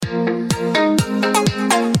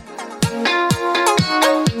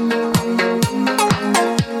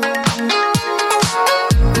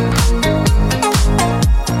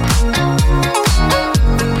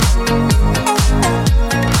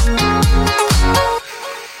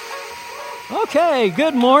Okay,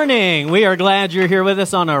 good morning. We are glad you're here with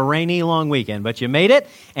us on a rainy, long weekend, but you made it,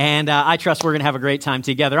 and I trust we're going to have a great time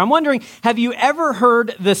together. I'm wondering, have you ever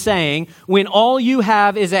heard the saying, when all you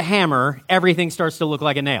have is a hammer, everything starts to look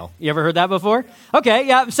like a nail? You ever heard that before? Okay,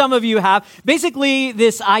 yeah, some of you have. Basically,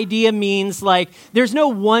 this idea means like there's no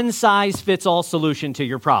one-size-fits-all solution to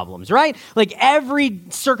your problems, right? Like every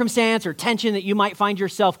circumstance or tension that you might find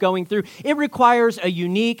yourself going through, it requires a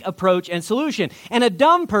unique approach and solution. And a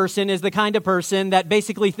dumb person is the kind of person that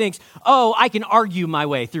basically thinks, oh, I can argue my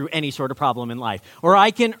way through any sort of problem in life, or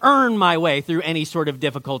I can earn my way through any sort of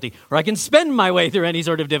difficulty, or I can spend my way through any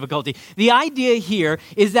sort of difficulty. The idea here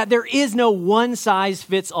is that there is no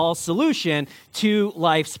one-size-fits-all solution to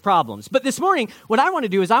life's problems. But this morning, what I want to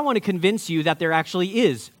do is I want to convince you that there actually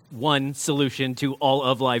is one solution to all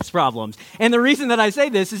of life's problems. And the reason that I say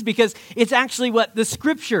this is because it's actually what the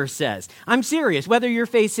scripture says. I'm serious. Whether you're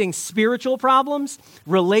facing spiritual problems,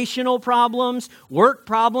 relational problems, work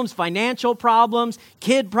problems, financial problems,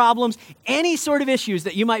 kid problems, any sort of issues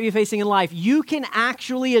that you might be facing in life, you can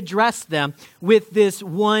actually address them with this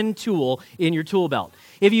one tool in your tool belt.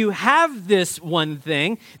 If you have this one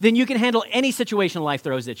thing, then you can handle any situation life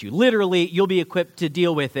throws at you. Literally, you'll be equipped to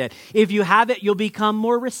deal with it. If you have it, you'll become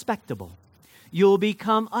more respectable. You'll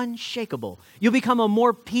become unshakable. You'll become a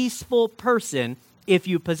more peaceful person if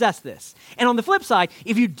you possess this. And on the flip side,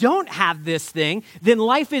 if you don't have this thing, then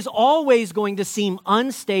life is always going to seem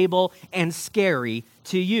unstable and scary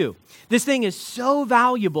to you. This thing is so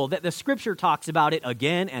valuable that the scripture talks about it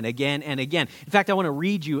again and again and again. In fact, I want to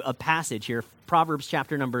read you a passage here, Proverbs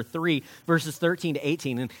chapter number 3, verses 13 to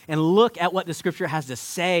 18, and look at what the scripture has to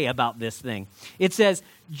say about this thing. It says,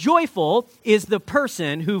 "Joyful is the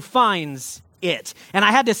person who finds it." And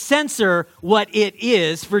I had to censor what it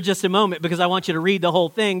is for just a moment because I want you to read the whole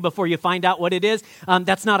thing before you find out what it is.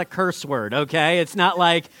 That's not a curse word, okay? It's not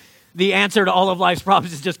like the answer to all of life's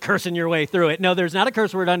problems is just cursing your way through it. No, there's not a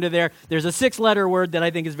curse word under there. There's a 6-letter word that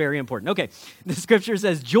I think is very important. Okay, the scripture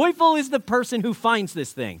says, "Joyful is the person who finds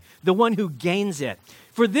this thing, the one who gains it.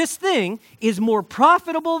 For this thing is more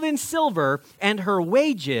profitable than silver, and her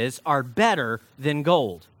wages are better than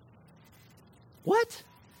gold." What?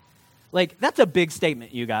 Like, that's a big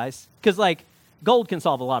statement, you guys, because, like, gold can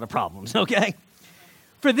solve a lot of problems, okay?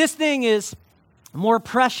 "For this thing is more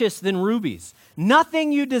precious than rubies.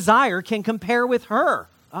 Nothing you desire can compare with her."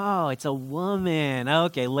 Oh, it's a woman.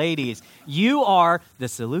 Okay, ladies, you are the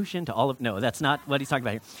solution to all of... No, that's not what he's talking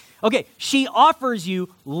about here. Okay, "She offers you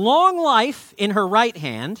long life in her right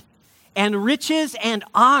hand and riches and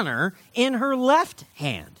honor in her left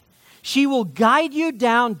hand. She will guide you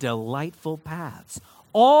down delightful paths.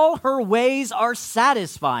 All her ways are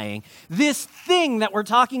satisfying." This thing that we're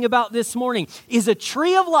talking about this morning is a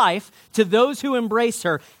tree of life to those who embrace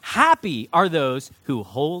her. Happy are those who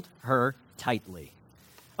hold her tightly.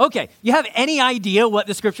 Okay, you have any idea what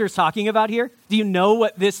the scripture is talking about here? Do you know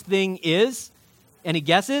what this thing is? Any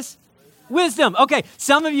guesses? Wisdom. Okay,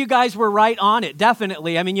 some of you guys were right on it,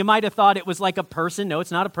 definitely. I mean, you might have thought it was like a person. No, it's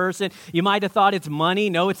not a person. You might have thought it's money.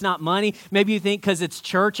 No, it's not money. Maybe you think because it's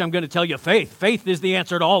church, I'm going to tell you faith. Faith is the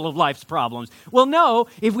answer to all of life's problems. Well, no,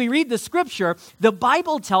 if we read the scripture, the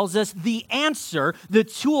Bible tells us the answer, the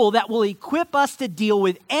tool that will equip us to deal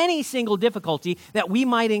with any single difficulty that we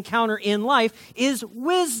might encounter in life is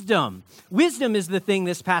wisdom. Wisdom is the thing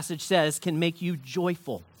this passage says can make you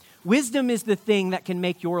joyful. Wisdom is the thing that can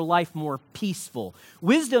make your life more peaceful.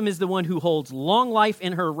 Wisdom is the one who holds long life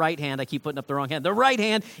in her right hand. I keep putting up the wrong hand. The right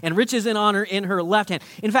hand, and riches and honor in her left hand.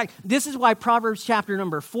 In fact, this is why Proverbs chapter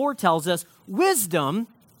number 4 tells us wisdom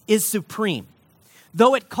is supreme.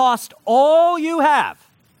 Though it cost all you have,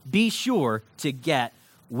 be sure to get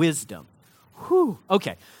wisdom. Whew.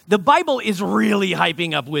 Okay, the Bible is really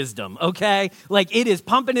hyping up wisdom, okay? Like, it is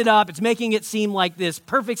pumping it up. It's making it seem like this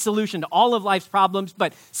perfect solution to all of life's problems.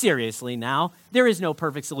 But seriously now, there is no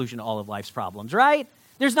perfect solution to all of life's problems, right?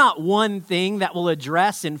 There's not one thing that will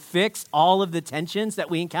address and fix all of the tensions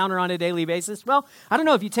that we encounter on a daily basis. Well, I don't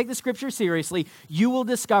know. If you take the scripture seriously, you will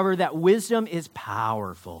discover that wisdom is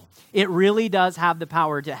powerful. It really does have the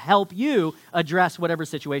power to help you address whatever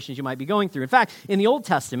situations you might be going through. In fact, in the Old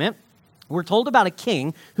Testament, we're told about a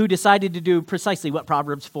king who decided to do precisely what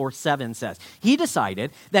Proverbs 4:7 says. He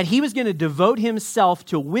decided that he was going to devote himself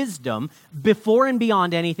to wisdom before and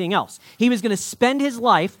beyond anything else. He was going to spend his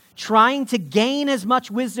life trying to gain as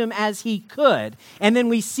much wisdom as he could. And then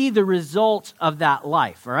we see the result of that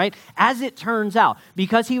life, all right? As it turns out,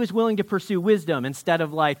 because he was willing to pursue wisdom instead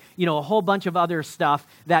of like, a whole bunch of other stuff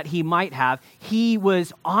that he might have, he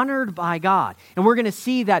was honored by God. And we're going to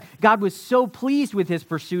see that God was so pleased with his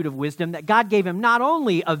pursuit of wisdom that that God gave him not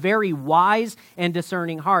only a very wise and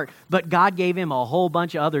discerning heart, but God gave him a whole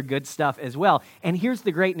bunch of other good stuff as well. And here's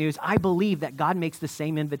the great news. I believe that God makes the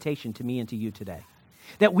same invitation to me and to you today.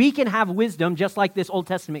 That we can have wisdom just like this Old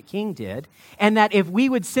Testament king did, and that if we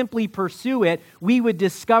would simply pursue it, we would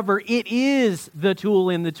discover it is the tool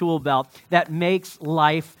in the tool belt that makes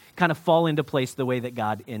life kind of fall into place the way that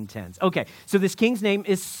God intends. Okay, so this king's name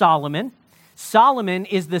is Solomon. Solomon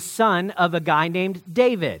is the son of a guy named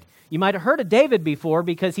David. You might have heard of David before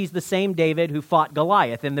because he's the same David who fought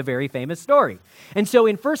Goliath in the very famous story. And so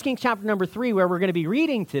in 1 Kings chapter number 3, where we're going to be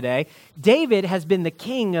reading today, David has been the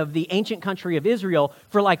king of the ancient country of Israel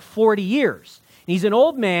for like 40 years. He's an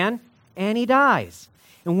old man, and he dies.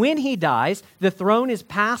 And when he dies, the throne is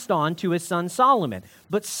passed on to his son Solomon.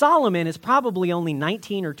 But Solomon is probably only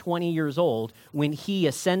 19 or 20 years old when he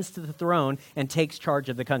ascends to the throne and takes charge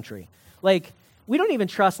of the country. Like, we don't even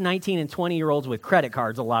trust 19 and 20-year-olds with credit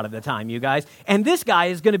cards a lot of the time, you guys. And this guy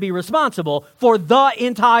is going to be responsible for the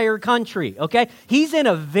entire country, okay? He's in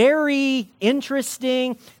a very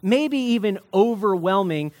interesting, maybe even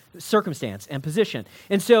overwhelming circumstance and position.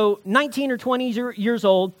 And so 19 or 20 years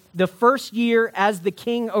old, the first year as the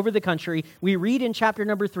king over the country, we read in chapter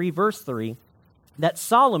number 3, verse 3, that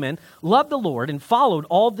Solomon loved the Lord and followed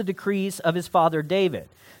all the decrees of his father David.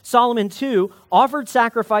 Solomon, too, offered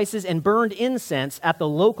sacrifices and burned incense at the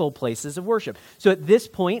local places of worship. So at this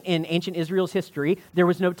point in ancient Israel's history, there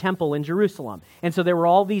was no temple in Jerusalem. And so there were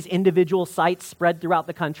all these individual sites spread throughout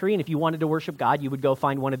the country. And if you wanted to worship God, you would go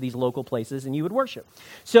find one of these local places and you would worship.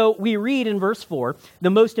 So we read in verse 4, the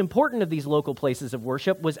most important of these local places of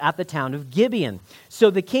worship was at the town of Gibeon. So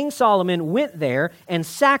the King Solomon went there and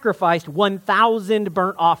sacrificed 1,000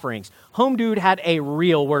 burnt offerings. Home Dude had a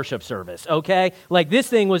real worship service, okay? Like this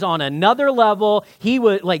thing was on another level.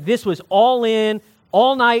 This was all in,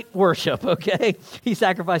 all night worship, okay? He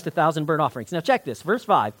sacrificed 1,000 burnt offerings. Now check this, verse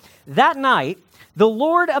 5. That night, the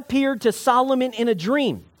Lord appeared to Solomon in a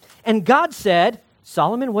dream. And God said,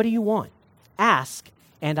 Solomon, what do you want? Ask,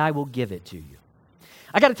 and I will give it to you.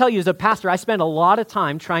 I got to tell you, as a pastor, I spend a lot of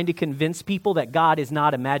time trying to convince people that God is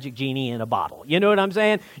not a magic genie in a bottle. You know what I'm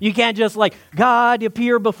saying? You can't just God,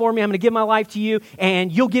 appear before me, I'm going to give my life to you,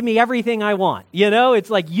 and you'll give me everything I want. You know, it's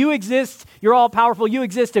like you exist, you're all powerful, you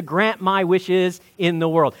exist to grant my wishes in the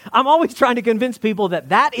world. I'm always trying to convince people that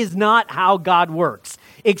that is not how God works,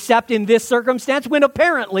 except in this circumstance when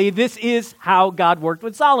apparently this is how God worked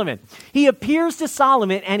with Solomon. He appears to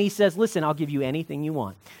Solomon and he says, listen, I'll give you anything you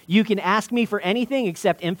want. You can ask me for anything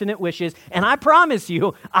except infinite wishes, and I promise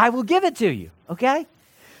you, I will give it to you, okay?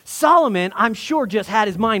 Solomon, I'm sure, just had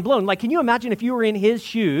his mind blown. Like, can you imagine if you were in his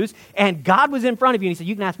shoes and God was in front of you and he said,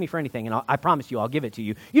 you can ask me for anything and I promise you I'll give it to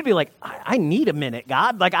you. You'd be like, I need a minute,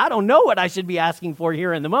 God. Like, I don't know what I should be asking for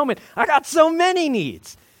here in the moment. I got so many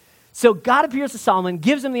needs. So God appears to Solomon,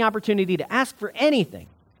 gives him the opportunity to ask for anything.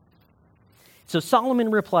 So Solomon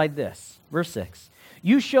replied this, verse 6,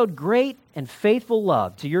 you showed great and faithful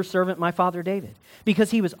love to your servant, my father David, because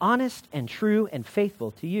he was honest and true and faithful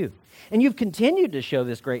to you. And you've continued to show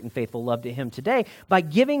this great and faithful love to him today by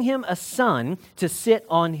giving him a son to sit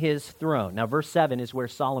on his throne. Now, verse 7 is where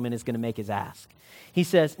Solomon is going to make his ask. He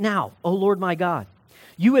says, now, O Lord my God,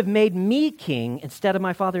 you have made me king instead of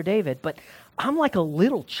my father David, but I'm like a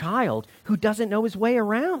little child who doesn't know his way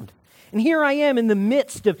around. And here I am in the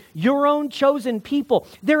midst of your own chosen people.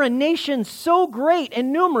 They're a nation so great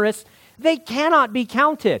and numerous, they cannot be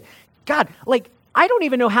counted. God, I don't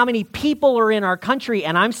even know how many people are in our country,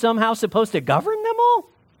 and I'm somehow supposed to govern them all?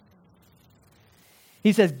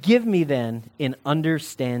 He says, give me then an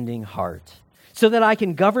understanding heart, so that I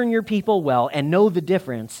can govern your people well and know the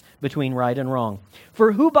difference between right and wrong.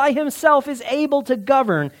 For who by himself is able to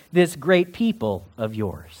govern this great people of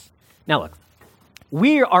yours? Now look,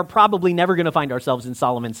 we are probably never going to find ourselves in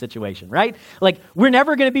Solomon's situation, right? We're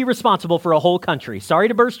never going to be responsible for a whole country. Sorry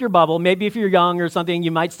to burst your bubble. Maybe if you're young or something, you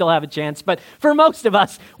might still have a chance. But for most of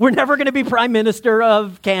us, we're never going to be Prime Minister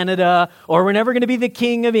of Canada, or we're never going to be the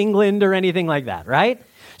King of England or anything like that, right?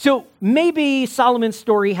 So maybe Solomon's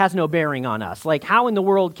story has no bearing on us. How in the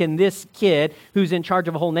world can this kid who's in charge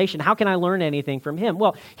of a whole nation, how can I learn anything from him?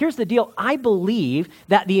 Well, here's the deal. I believe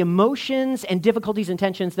that the emotions and difficulties and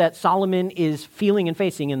tensions that Solomon is feeling and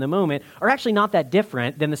facing in the moment are actually not that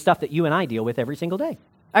different than the stuff that you and I deal with every single day.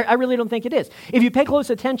 I really don't think it is. If you pay close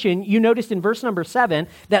attention, you noticed in verse number 7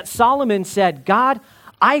 that Solomon said, God,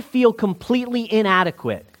 I feel completely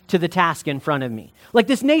inadequate to the task in front of me. Like,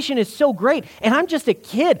 this nation is so great, and I'm just a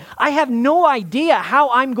kid. I have no idea how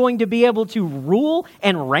I'm going to be able to rule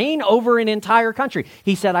and reign over an entire country.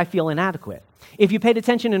 He said, I feel inadequate. If you paid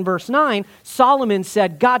attention in verse 9, Solomon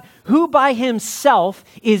said, God, who by himself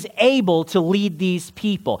is able to lead these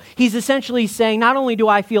people? He's essentially saying, not only do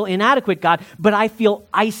I feel inadequate, God, but I feel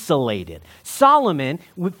isolated. Solomon,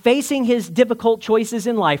 facing his difficult choices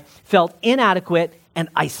in life, felt inadequate and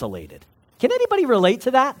isolated. Can anybody relate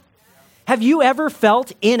to that? Have you ever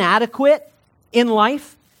felt inadequate in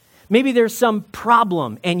life? Maybe there's some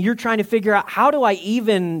problem and you're trying to figure out, how do I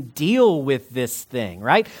even deal with this thing,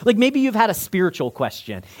 right? Like, maybe you've had a spiritual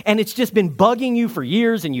question and it's just been bugging you for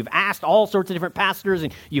years, and you've asked all sorts of different pastors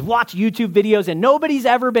and you've watched YouTube videos, and nobody's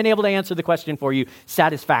ever been able to answer the question for you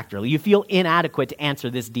satisfactorily. You feel inadequate to answer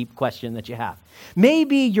this deep question that you have.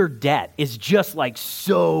 Maybe your debt is just like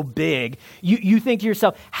so big. You think to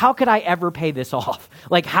yourself, how could I ever pay this off?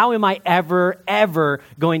 Like, how am I ever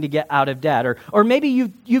going to get out of debt? Or maybe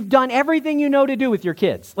you've done everything you know to do with your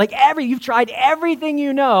kids. Like, you've tried everything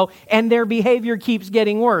you know, and their behavior keeps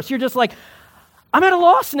getting worse. You're just like, I'm at a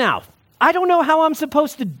loss now. I don't know how I'm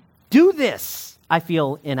supposed to do this. I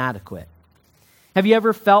feel inadequate. Have you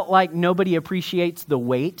ever felt like nobody appreciates the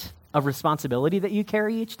weight of responsibility that you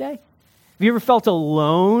carry each day? Have you ever felt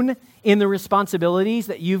alone in the responsibilities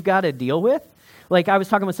that you've got to deal with? Like, I was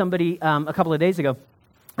talking with somebody a couple of days ago,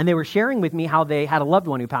 and they were sharing with me how they had a loved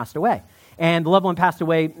one who passed away. And the loved one passed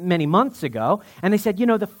away many months ago. And they said,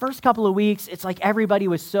 the first couple of weeks, it's like everybody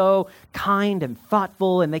was so kind and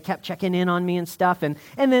thoughtful, and they kept checking in on me and stuff. And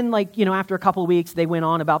then, after a couple of weeks, they went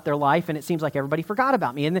on about their life, and it seems like everybody forgot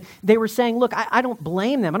about me. And they were saying, look, I don't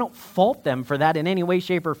blame them. I don't fault them for that in any way,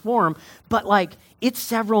 shape, or form. But, it's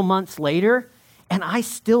several months later, and I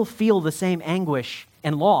still feel the same anguish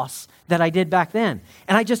and loss that I did back then.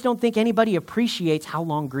 And I just don't think anybody appreciates how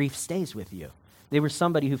long grief stays with you. They were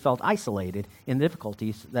somebody who felt isolated in the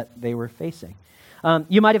difficulties that they were facing.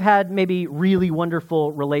 You might have had maybe really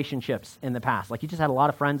wonderful relationships in the past. Like, you just had a lot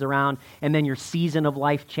of friends around, and then your season of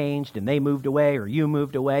life changed, and they moved away, or you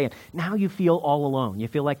moved away, and now you feel all alone. You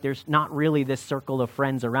feel like there's not really this circle of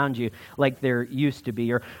friends around you like there used to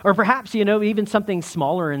be. Or perhaps, even something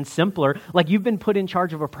smaller and simpler, like you've been put in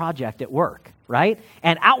charge of a project at work, right?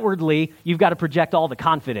 And outwardly, you've got to project all the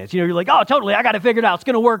confidence. You're like, oh, totally, I got it figured out. It's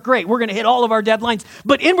going to work great. We're going to hit all of our deadlines.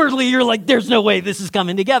 But inwardly, you're like, there's no way this is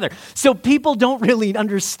coming together. So people don't really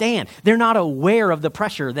understand. They're not aware of the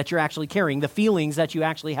pressure that you're actually carrying, the feelings that you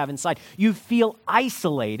actually have inside. You feel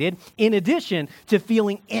isolated in addition to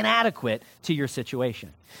feeling inadequate to your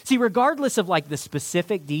situation. See, regardless of the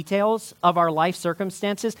specific details of our life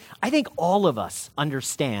circumstances, I think all of us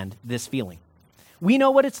understand this feeling. We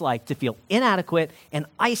know what it's like to feel inadequate and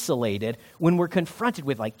isolated when we're confronted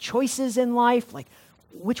with choices in life,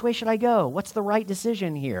 which way should I go? What's the right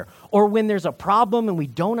decision here? Or when there's a problem and we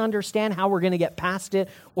don't understand how we're going to get past it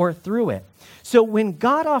or through it. So when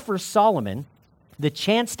God offers Solomon the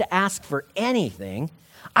chance to ask for anything,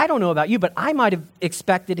 I don't know about you, but I might have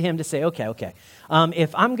expected him to say, okay,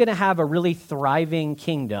 if I'm going to have a really thriving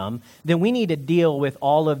kingdom, then we need to deal with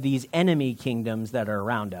all of these enemy kingdoms that are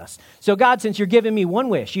around us. So God, since you're giving me one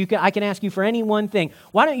wish, I can ask you for any one thing.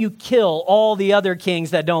 Why don't you kill all the other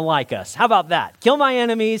kings that don't like us? How about that? Kill my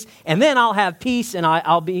enemies, and then I'll have peace, and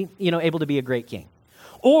I'll be able to be a great king.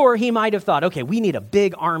 Or he might have thought, okay, we need a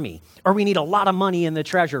big army, or we need a lot of money in the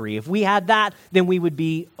treasury. If we had that, then we would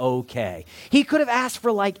be okay. He could have asked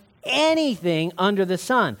for anything under the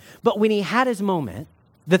sun. But when he had his moment,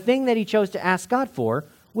 the thing that he chose to ask God for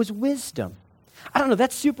was wisdom. I don't know,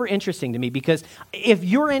 that's super interesting to me, because if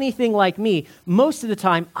you're anything like me, most of the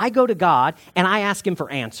time I go to God and I ask him for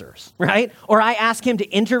answers, right? Or I ask him to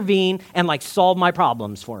intervene and solve my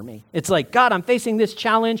problems for me. It's like, God, I'm facing this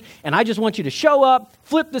challenge and I just want you to show up,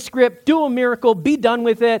 flip the script, do a miracle, be done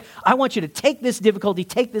with it. I want you to take this difficulty,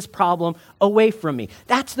 take this problem away from me.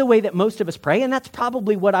 That's the way that most of us pray, and that's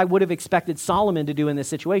probably what I would have expected Solomon to do in this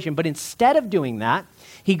situation. But instead of doing that,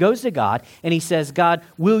 he goes to God and he says, God,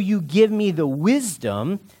 will you give me the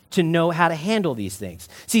wisdom to know how to handle these things?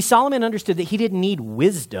 See, Solomon understood that he didn't need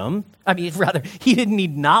wisdom. He didn't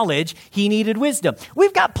need knowledge. He needed wisdom.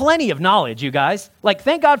 We've got plenty of knowledge, you guys.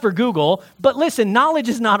 Thank God for Google. But listen, knowledge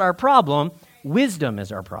is not our problem. Wisdom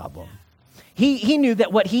is our problem. He knew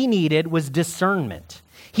that what he needed was discernment.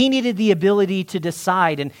 He needed the ability to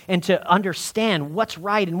decide and to understand what's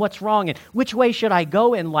right and what's wrong and which way should I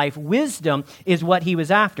go in life. Wisdom is what he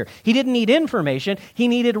was after. He didn't need information. He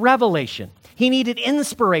needed revelation. He needed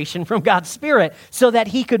inspiration from God's Spirit so that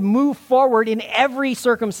he could move forward in every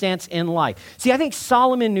circumstance in life. See, I think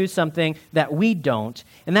Solomon knew something that we don't,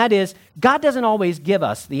 and that is God doesn't always give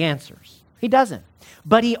us the answers. He doesn't.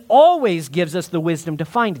 But he always gives us the wisdom to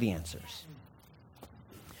find the answers.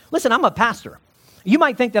 Listen, I'm a pastor. You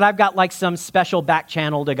might think that I've got like some special back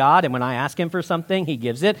channel to God, and when I ask him for something, he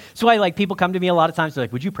gives it. So people come to me a lot of times, they're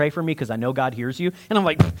like, would you pray for me because I know God hears you? And I'm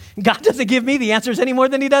like, God doesn't give me the answers any more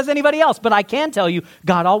than he does anybody else. But I can tell you,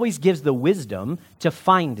 God always gives the wisdom to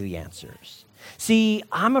find the answers. See,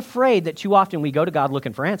 I'm afraid that too often we go to God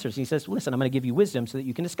looking for answers. And he says, listen, I'm going to give you wisdom so that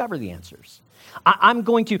you can discover the answers. I'm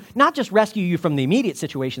going to not just rescue you from the immediate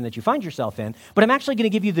situation that you find yourself in, but I'm actually going to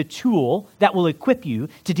give you the tool that will equip you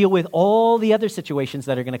to deal with all the other situations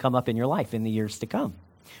that are going to come up in your life in the years to come.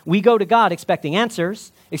 We go to God expecting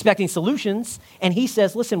answers, expecting solutions, and he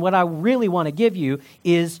says, listen, what I really want to give you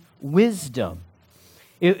is wisdom.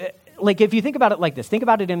 If you think about it like this, think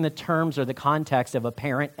about it in the terms or the context of a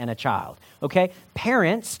parent and a child, okay?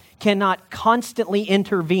 Parents cannot constantly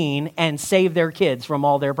intervene and save their kids from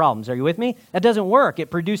all their problems. Are you with me? That doesn't work. It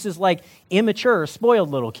produces immature, spoiled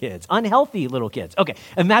little kids, unhealthy little kids. Okay,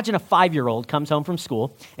 imagine a 5-year-old comes home from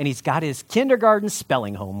school and he's got his kindergarten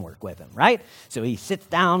spelling homework with him, right? So he sits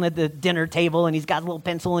down at the dinner table and he's got a little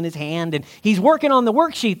pencil in his hand and he's working on the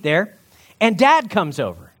worksheet there, and Dad comes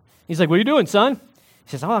over. He's like, what are you doing, son? He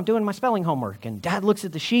says, I'm doing my spelling homework. And Dad looks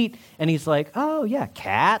at the sheet and he's like, oh yeah,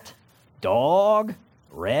 cat, dog,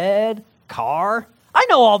 red, car. I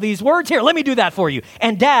know all these words. Here, let me do that for you.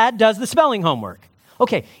 And Dad does the spelling homework.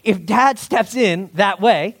 Okay, if Dad steps in that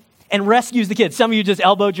way and rescues the kids, some of you just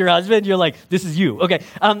elbowed your husband, you're like, this is you. Okay,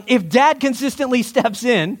 if Dad consistently steps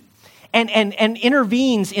in and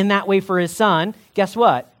intervenes in that way for his son, guess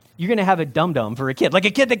what? You're going to have a dum-dum for a kid, like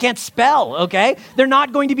a kid that can't spell, okay? They're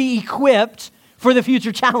not going to be equipped for the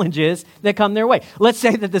future challenges that come their way. Let's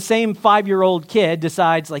say that the same 5-year-old kid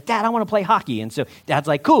decides, Dad, I want to play hockey. And so Dad's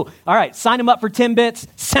like, cool, all right, sign him up for Timbits,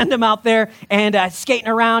 send him out there and skating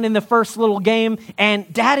around in the first little game.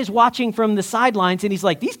 And Dad is watching from the sidelines and he's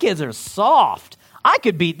like, these kids are soft. I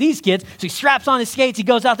could beat these kids. So he straps on his skates, he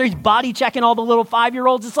goes out there, he's body checking all the little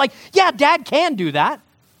 5-year-olds. It's like, yeah, Dad can do that.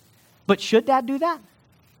 But should Dad do that?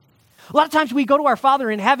 A lot of times we go to our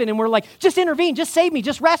Father in heaven and we're like, just intervene, just save me,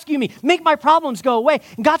 just rescue me, make my problems go away.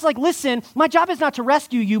 And God's like, listen, my job is not to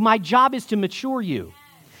rescue you, my job is to mature you.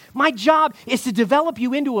 My job is to develop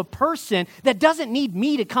you into a person that doesn't need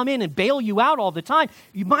me to come in and bail you out all the time.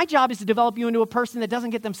 My job is to develop you into a person that doesn't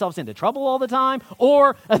get themselves into trouble all the time,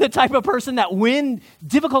 or the type of person that when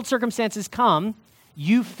difficult circumstances come,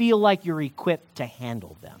 you feel like you're equipped to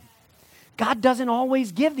handle them. God doesn't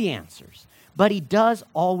always give the answers, but he does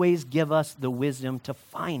always give us the wisdom to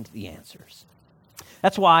find the answers.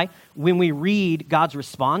 That's why when we read God's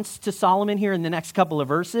response to Solomon here in the next couple of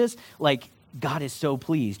verses, God is so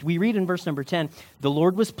pleased. We read in verse number 10, the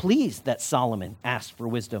Lord was pleased that Solomon asked for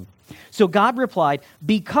wisdom. So God replied,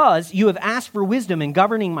 because you have asked for wisdom in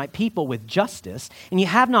governing my people with justice, and you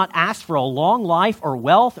have not asked for a long life or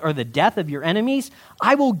wealth or the death of your enemies,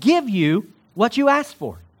 I will give you what you asked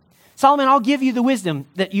for. Solomon, I'll give you the wisdom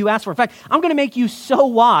that you asked for. In fact, I'm going to make you so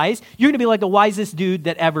wise, you're going to be like the wisest dude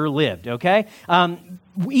that ever lived, okay?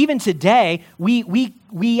 Even today,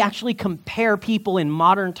 we actually compare people in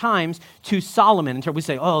modern times to Solomon. And we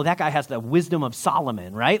say, oh, that guy has the wisdom of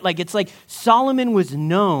Solomon, right? It's like Solomon was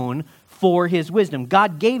known for his wisdom.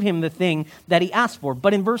 God gave him the thing that he asked for.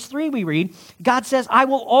 But in verse 3 we read, God says, I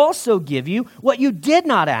will also give you what you did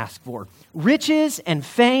not ask for. Riches and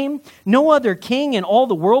fame, no other king in all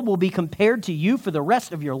the world will be compared to you for the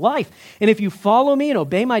rest of your life. And if you follow me and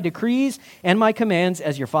obey my decrees and my commands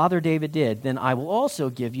as your father David did, then I will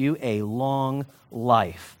also give you a long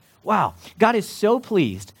life. Wow, God is so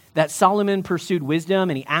pleased that Solomon pursued wisdom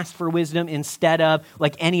and he asked for wisdom instead of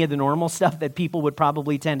any of the normal stuff that people would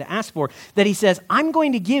probably tend to ask for, that he says, I'm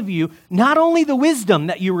going to give you not only the wisdom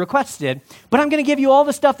that you requested, but I'm going to give you all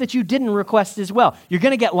the stuff that you didn't request as well. You're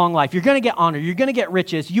going to get long life. You're going to get honor. You're going to get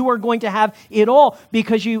riches. You are going to have it all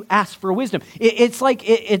because you asked for wisdom.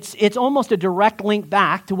 It's almost a direct link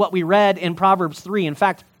back to what we read in Proverbs 3. In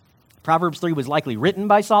fact, Proverbs 3 was likely written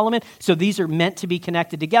by Solomon, so these are meant to be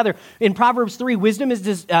connected together. In Proverbs 3, wisdom is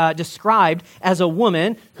described as a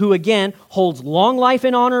woman who, again, holds long life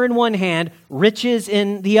and honor in one hand, riches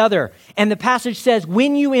in the other. And the passage says,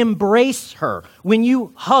 when you embrace her, when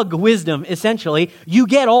you hug wisdom, essentially, you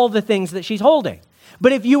get all the things that she's holding.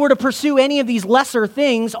 But if you were to pursue any of these lesser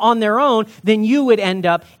things on their own, then you would end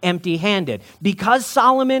up empty-handed. Because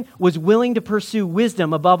Solomon was willing to pursue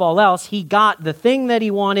wisdom above all else, he got the thing that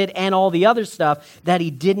he wanted and all the other stuff that he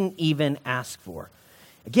didn't even ask for.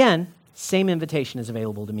 Again, same invitation is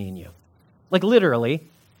available to me and you. Like literally,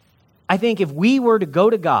 I think if we were to go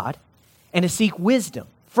to God and to seek wisdom,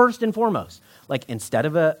 first and foremost, like instead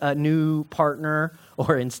of a new partner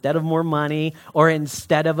or instead of more money or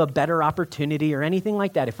instead of a better opportunity or anything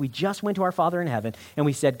like that, if we just went to our Father in heaven and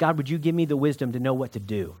we said, God, would you give me the wisdom to know what to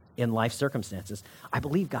do in life circumstances? I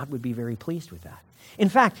believe God would be very pleased with that. In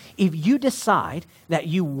fact, if you decide that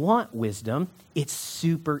you want wisdom, it's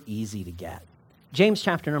super easy to get. James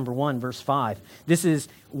chapter number 1, verse 5. This is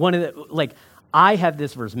one of the, I have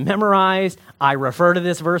this verse memorized. I refer to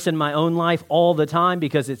this verse in my own life all the time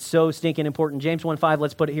because it's so stinking important. James 1:5,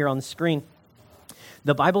 let's put it here on the screen.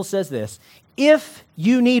 The Bible says this, if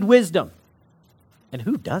you need wisdom, and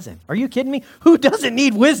who doesn't? Are you kidding me? Who doesn't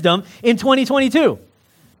need wisdom in 2022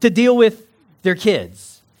 to deal with their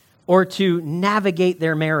kids or to navigate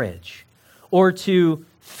their marriage or to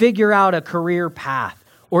figure out a career path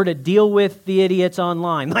or to deal with the idiots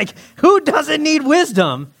online? Like, who doesn't need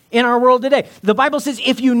wisdom in our world today? The Bible says,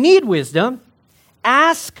 if you need wisdom,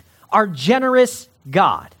 ask our generous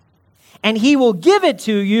God, and he will give it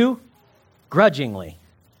to you grudgingly.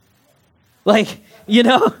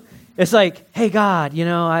 It's like, hey, God,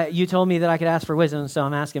 you told me that I could ask for wisdom, so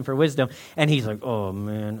I'm asking for wisdom. And he's like, oh,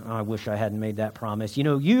 man, I wish I hadn't made that promise.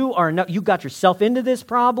 You got yourself into this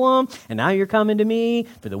problem, and now you're coming to me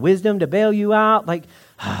for the wisdom to bail you out.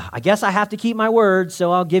 I guess I have to keep my word,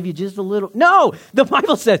 so I'll give you just a little. No, the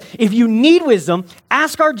Bible says, if you need wisdom,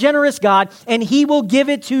 ask our generous God, and he will give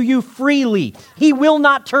it to you freely. He will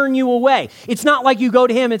not turn you away. It's not like you go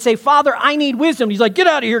to him and say, Father, I need wisdom. He's like, get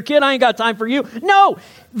out of here, kid. I ain't got time for you. No,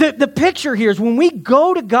 the picture here is when we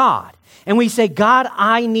go to God and we say, God,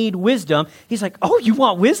 I need wisdom. He's like, oh, you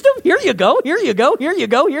want wisdom? Here you go, here you go, here you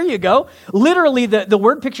go, here you go. Literally, the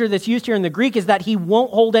word picture that's used here in the Greek is that he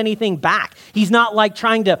won't hold anything back. He's not like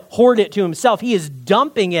trying to hoard it to himself. He is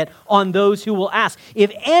dumping it on those who will ask.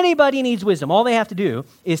 If anybody needs wisdom, all they have to do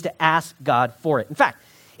is to ask God for it. In fact,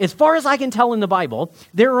 as far as I can tell in the Bible,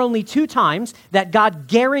 there are only 2 times that God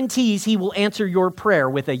guarantees he will answer your prayer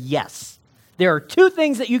with a yes. There are 2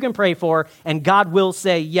 things that you can pray for, and God will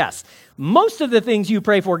say yes. Most of the things you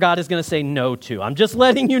pray for, God is going to say no to. I'm just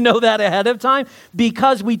letting you know that ahead of time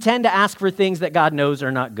because we tend to ask for things that God knows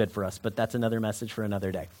are not good for us, but that's another message for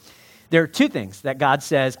another day. There are 2 things that God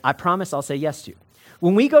says, I promise I'll say yes to.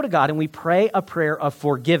 When we go to God and we pray a prayer of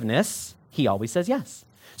forgiveness, he always says yes.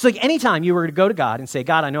 So anytime you were to go to God and say,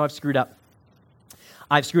 God, I know I've screwed up.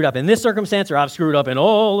 I've screwed up in this circumstance, or I've screwed up in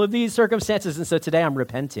all of these circumstances, and so today I'm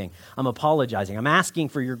repenting. I'm apologizing. I'm asking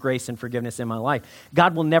for your grace and forgiveness in my life.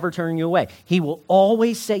 God will never turn you away. He will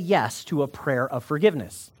always say yes to a prayer of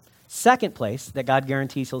forgiveness. Second place that God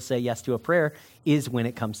guarantees he'll say yes to a prayer is when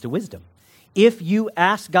it comes to wisdom. If you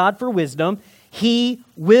ask God for wisdom, he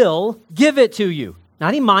will give it to you.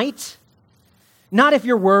 Not he might, not if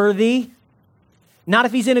you're worthy, not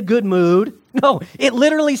if he's in a good mood. No, it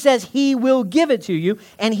literally says he will give it to you,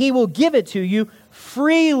 and he will give it to you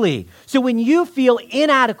freely. So when you feel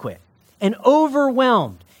inadequate and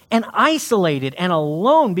overwhelmed and isolated and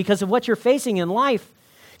alone because of what you're facing in life,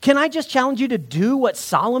 can I just challenge you to do what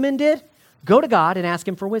Solomon did? Go to God and ask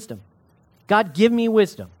him for wisdom. God, give me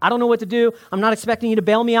wisdom. I don't know what to do. I'm not expecting you to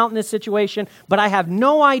bail me out in this situation, but I have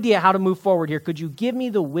no idea how to move forward here. Could you give me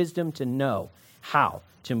the wisdom to know how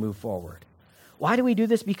to move forward? Why do we do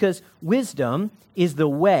this? Because wisdom is the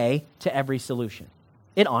way to every solution.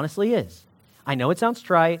 It honestly is. I know it sounds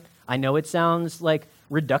trite. I know it sounds like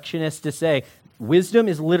reductionist to say wisdom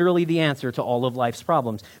is literally the answer to all of life's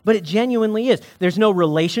problems, but it genuinely is. There's no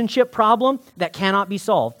relationship problem that cannot be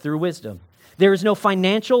solved through wisdom. There is no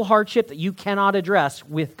financial hardship that you cannot address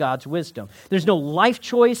with God's wisdom. There's no life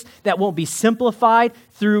choice that won't be simplified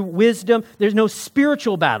through wisdom. There's no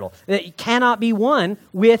spiritual battle that cannot be won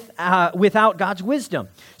without God's wisdom.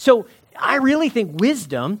 So I really think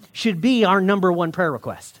wisdom should be our number one prayer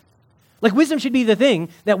request. Like wisdom should be the thing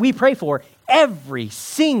that we pray for every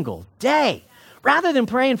single day. Rather than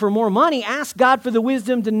praying for more money, ask God for the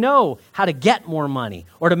wisdom to know how to get more money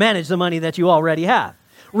or to manage the money that you already have.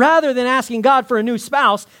 Rather than asking God for a new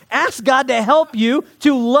spouse, ask God to help you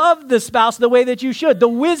to love the spouse the way that you should, the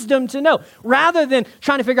wisdom to know. Rather than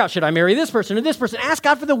trying to figure out, should I marry this person or this person, ask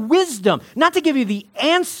God for the wisdom, not to give you the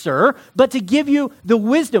answer, but to give you the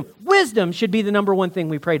wisdom. Wisdom should be the number one thing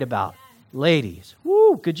we prayed about. Ladies,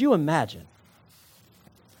 could you imagine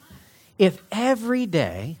if every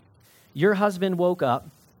day your husband woke up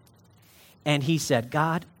and he said,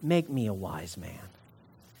 God, make me a wise man.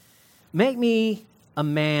 Make me a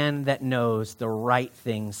man that knows the right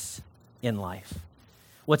things in life.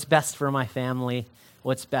 What's best for my family,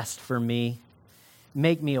 what's best for me.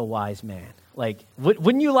 Make me a wise man. Like,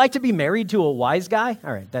 wouldn't you like to be married to a wise guy?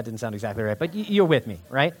 All right, that didn't sound exactly right, but you're with me,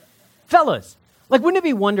 right? Fellas, like, wouldn't it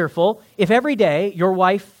be wonderful if every day your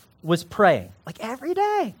wife was praying? Like, every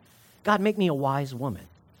day. God, make me a wise woman.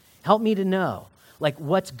 Help me to know, like,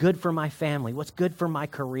 what's good for my family, what's good for my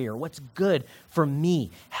career, what's good for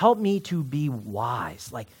me. Help me to be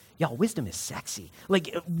wise. Like, y'all, wisdom is sexy.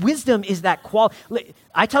 Like, wisdom is that quality.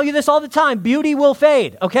 I tell you this all the time, beauty will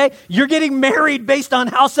fade, okay? You're getting married based on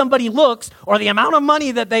how somebody looks or the amount of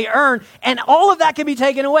money that they earn, and all of that can be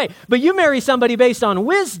taken away. But you marry somebody based on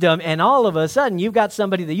wisdom, and all of a sudden, you've got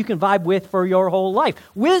somebody that you can vibe with for your whole life.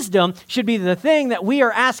 Wisdom should be the thing that we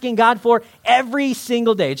are asking God for every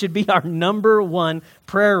single day. It should be our number one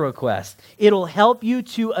prayer request. It'll help you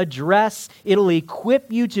to address, it'll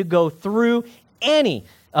equip you to go through any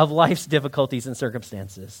of life's difficulties and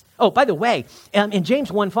circumstances. Oh, by the way, in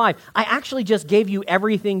James 1:5, I actually just gave you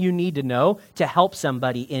everything you need to know to help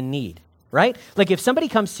somebody in need, right? Like, if somebody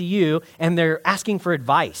comes to you and they're asking for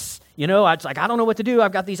advice, you know, it's like, I don't know what to do.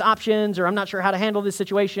 I've got these options, or I'm not sure how to handle this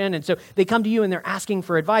situation. And so they come to you and they're asking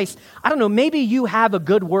for advice. I don't know, maybe you have a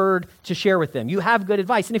good word to share with them. You have good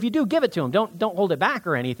advice. And if you do, give it to them. Don't hold it back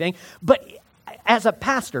or anything. But as a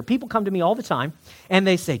pastor, people come to me all the time and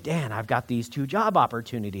they say, Dan, I've got these 2 job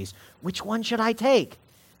opportunities. Which one should I take?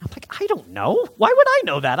 I'm like, I don't know. Why would I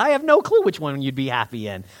know that? I have no clue which one you'd be happy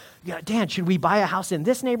in. Yeah, Dan, should we buy a house in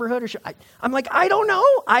this neighborhood? Or should I'm like, I don't know.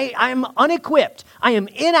 I'm unequipped. I am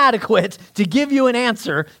inadequate to give you an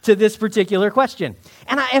answer to this particular question.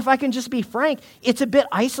 And if I can just be frank, it's a bit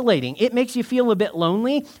isolating. It makes you feel a bit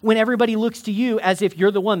lonely when everybody looks to you as if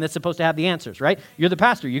you're the one that's supposed to have the answers, right? You're the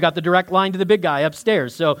pastor. You got the direct line to the big guy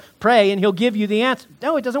upstairs. So pray and he'll give you the answer.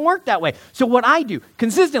 No, it doesn't work that way. So what I do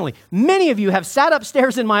consistently, many of you have sat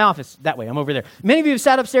upstairs in my office. That way, I'm over there. Many of you have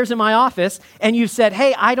sat upstairs in my office and you've said,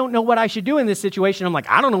 hey, I don't know what I should do in this situation. I'm like,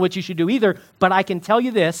 I don't know what you should do either, but I can tell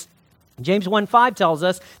you this. James 1:5 tells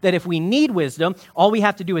us that if we need wisdom, all we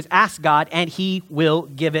have to do is ask God and he will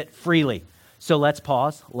give it freely. So let's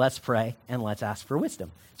pause, let's pray, and let's ask for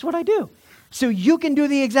wisdom. It's what I do. So you can do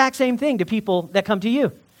the exact same thing to people that come to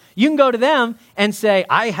you. You can go to them and say,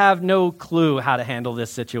 I have no clue how to handle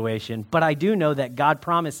this situation, but I do know that God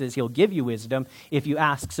promises he'll give you wisdom if you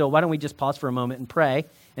ask. So why don't we just pause for a moment and pray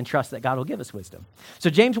and trust that God will give us wisdom. So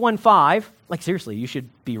James 1:5, like seriously, you should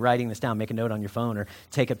be writing this down, make a note on your phone or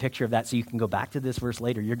take a picture of that so you can go back to this verse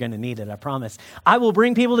later. You're going to need it, I promise. I will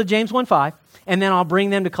bring people to James 1:5, and then I'll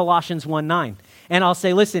bring them to Colossians 1:9. And I'll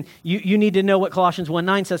say, listen, you need to know what Colossians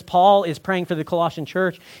 1:9 says. Paul is praying for the Colossian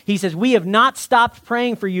church. He says, we have not stopped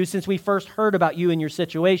praying for you since we first heard about you and your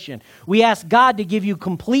situation. We ask God to give you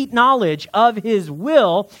complete knowledge of his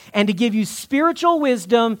will and to give you spiritual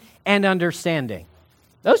wisdom and understanding.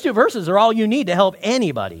 Those 2 verses are all you need to help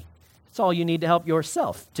anybody. It's all you need to help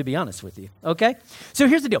yourself, to be honest with you, okay? So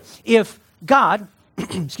here's the deal. If God,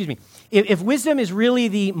 excuse me, if wisdom is really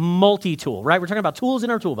the multi-tool, right? We're talking about tools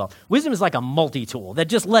in our tool belt. Wisdom is like a multi-tool that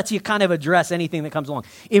just lets you kind of address anything that comes along.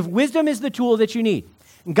 If wisdom is the tool that you need,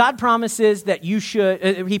 God promises that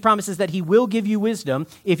he promises that he will give you wisdom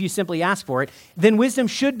if you simply ask for it, then wisdom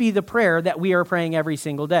should be the prayer that we are praying every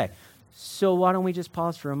single day. So why don't we just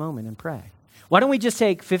pause for a moment and pray? Why don't we just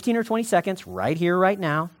take 15 or 20 seconds right here, right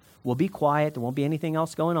now? We'll be quiet. There won't be anything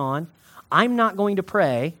else going on. I'm not going to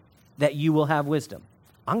pray that you will have wisdom.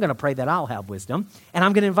 I'm going to pray that I'll have wisdom, and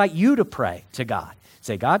I'm going to invite you to pray to God.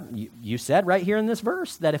 Say, God, you said right here in this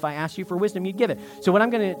verse that if I asked you for wisdom, you'd give it. So what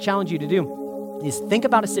I'm going to challenge you to do is think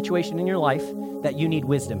about a situation in your life that you need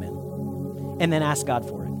wisdom in, and then ask God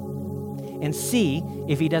for it. And see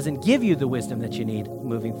if he doesn't give you the wisdom that you need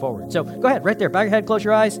moving forward. So go ahead, right there, bow your head, close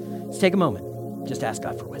your eyes. Let's take a moment. Just ask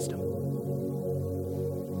God for wisdom.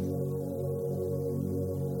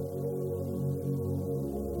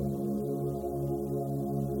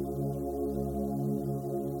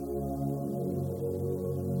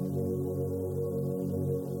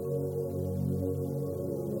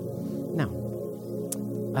 Now,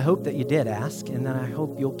 I hope that you did ask, and then I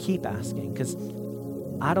hope you'll keep asking, because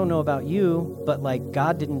I don't know about you, but like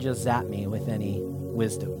God didn't just zap me with any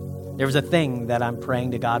wisdom. There was a thing that I'm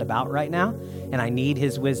praying to God about right now, and I need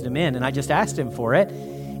his wisdom in, and I just asked him for it,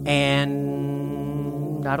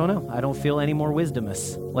 and I don't know. I don't feel any more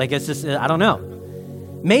wisdomous. Like, it's just, I don't know.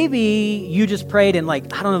 Maybe you just prayed and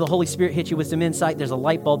like, I don't know, the Holy Spirit hit you with some insight. There's a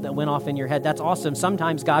light bulb that went off in your head. That's awesome.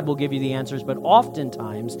 Sometimes God will give you the answers, but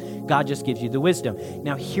oftentimes God just gives you the wisdom.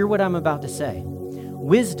 Now, hear what I'm about to say.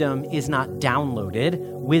 wisdom is not downloaded,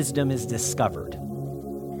 wisdom is discovered.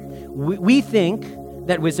 We think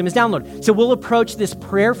that wisdom is downloaded. So we'll approach this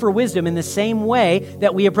prayer for wisdom in the same way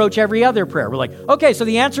that we approach every other prayer. We're like, okay, so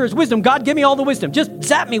the answer is wisdom. God, give me all the wisdom. Just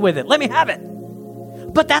zap me with it. Let me have it.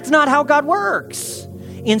 But that's not how God works.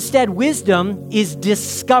 Instead, wisdom is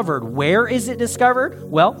discovered. Where is it discovered?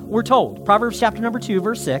 Well, we're told. Proverbs chapter number 2,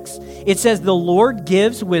 verse 6. It says, the Lord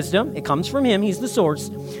gives wisdom. It comes from him. He's the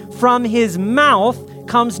source. From his mouth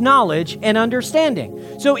comes knowledge and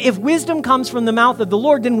understanding. So if wisdom comes from the mouth of the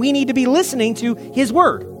Lord, then we need to be listening to his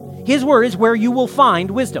word. His word is where you will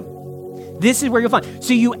find wisdom. This is where you'll find.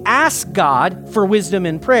 So you ask God for wisdom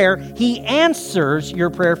in prayer. He answers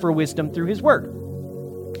your prayer for wisdom through his word.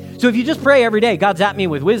 So if you just pray every day, God zap me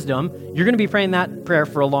with wisdom, you're going to be praying that prayer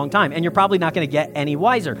for a long time, and you're probably not going to get any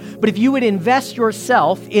wiser. But if you would invest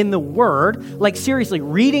yourself in the word, like seriously,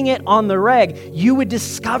 reading it on the reg, you would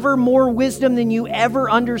discover more wisdom than you ever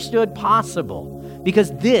understood possible.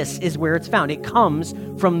 Because this is where it's found. It comes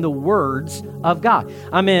from the words of God.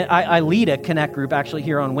 I lead a Connect group actually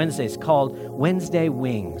here on Wednesdays called Wednesday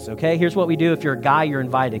Wings, okay? Here's what we do. If you're a guy, you're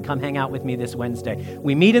invited. Come hang out with me this Wednesday.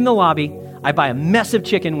 We meet in the lobby. I buy a mess of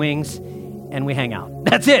chicken wings, and we hang out.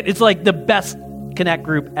 That's it. It's like the best Connect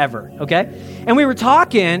group ever, okay? And we were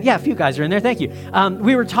talking, a few guys are in there, thank you.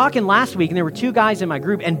 We were talking last week, and there were two guys in my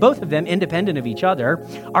group, and both of them, independent of each other,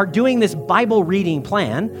 are doing this Bible reading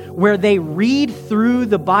plan where they read through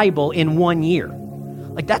the Bible in 1 year.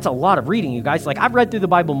 Like, that's a lot of reading, you guys. Like, I've read through the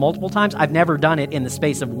Bible multiple times. I've never done it in the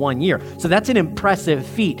space of 1 year. So that's an impressive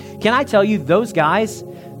feat. Can I tell you, those guys,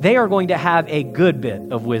 they are going to have a good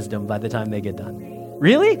bit of wisdom by the time they get done.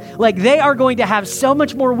 Really? Like, they are going to have so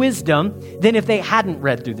much more wisdom than if they hadn't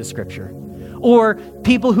read through the scripture. Or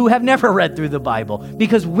people who have never read through the Bible.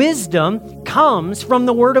 Because wisdom comes from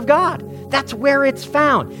the Word of God. That's where it's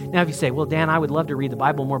found. Now, if you say, well, Dan, I would love to read the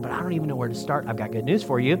Bible more, but I don't even know where to start. I've got good news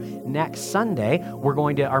for you. Next Sunday,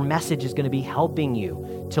 our message is going to be helping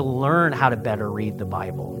you to learn how to better read the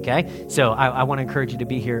Bible, okay? So I want to encourage you to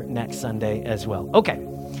be here next Sunday as well. Okay.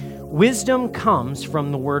 Wisdom comes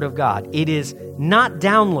from the Word of God. It is not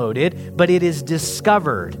downloaded, but it is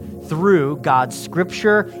discovered through God's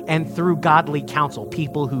Scripture and through godly counsel,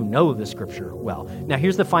 people who know the Scripture well. Now,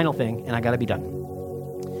 here's the final thing, and I got to be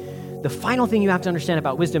done. The final thing you have to understand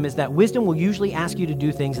about wisdom is that wisdom will usually ask you to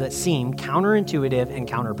do things that seem counterintuitive and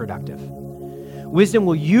counterproductive. Wisdom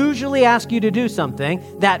will usually ask you to do something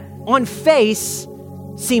that on face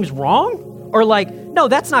seems wrong, or like, no,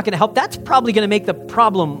 that's not going to help. That's probably going to make the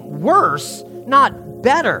problem worse, not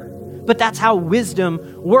better. But that's how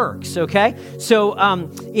wisdom works, okay? So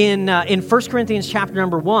in 1 Corinthians chapter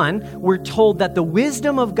number 1, we're told that the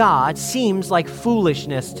wisdom of God seems like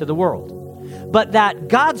foolishness to the world. But that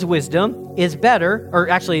God's wisdom is better, or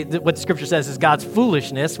actually what the scripture says is God's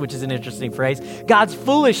foolishness, which is an interesting phrase. God's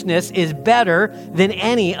foolishness is better than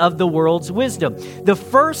any of the world's wisdom. The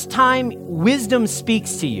first time wisdom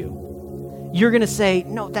speaks to you, you're going to say,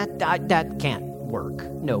 no, that can't work.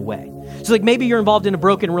 No way. So like maybe you're involved in a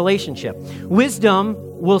broken relationship. Wisdom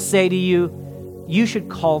will say to you, you should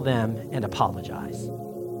call them and apologize.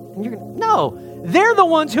 And you're going, no, they're the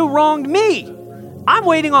ones who wronged me. I'm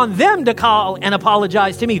waiting on them to call and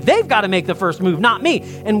apologize to me. They've got to make the first move, not me.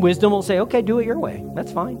 And wisdom will say, okay, do it your way.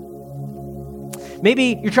 That's fine.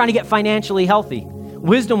 Maybe you're trying to get financially healthy.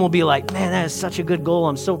 Wisdom will be like, man, that is such a good goal.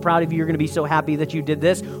 I'm so proud of you. You're going to be so happy that you did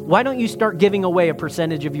this. Why don't you start giving away a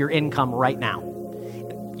percentage of your income right now?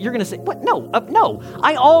 You're going to say, what? No.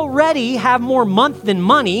 I already have more month than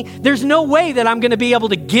money. There's no way that I'm going to be able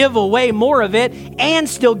to give away more of it and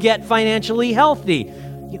still get financially healthy.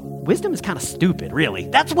 Wisdom is kind of stupid, really.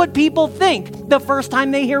 That's what people think the first time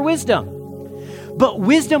they hear wisdom. But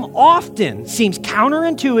wisdom often seems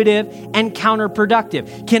counterintuitive and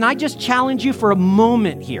counterproductive. Can I just challenge you for a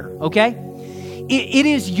moment here, okay? It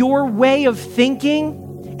is your way of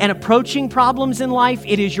thinking and approaching problems in life.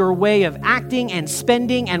 It is your way of acting and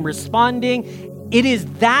spending and responding. It is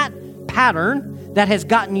that pattern that has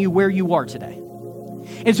gotten you where you are today.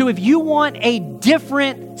 And so if you want a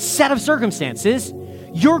different set of circumstances,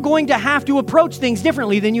 you're going to have to approach things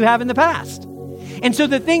differently than you have in the past. And so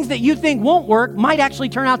the things that you think won't work might actually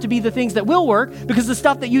turn out to be the things that will work because the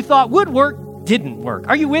stuff that you thought would work didn't work.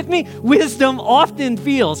 Are you with me? Wisdom often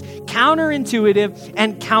feels counterintuitive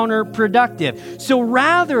and counterproductive. So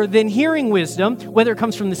rather than hearing wisdom, whether it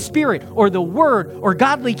comes from the Spirit or the Word or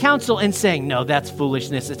godly counsel and saying, no, that's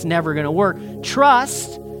foolishness, it's never going to work,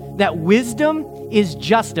 trust that wisdom is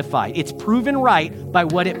justified. It's proven right by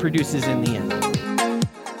what it produces in the end.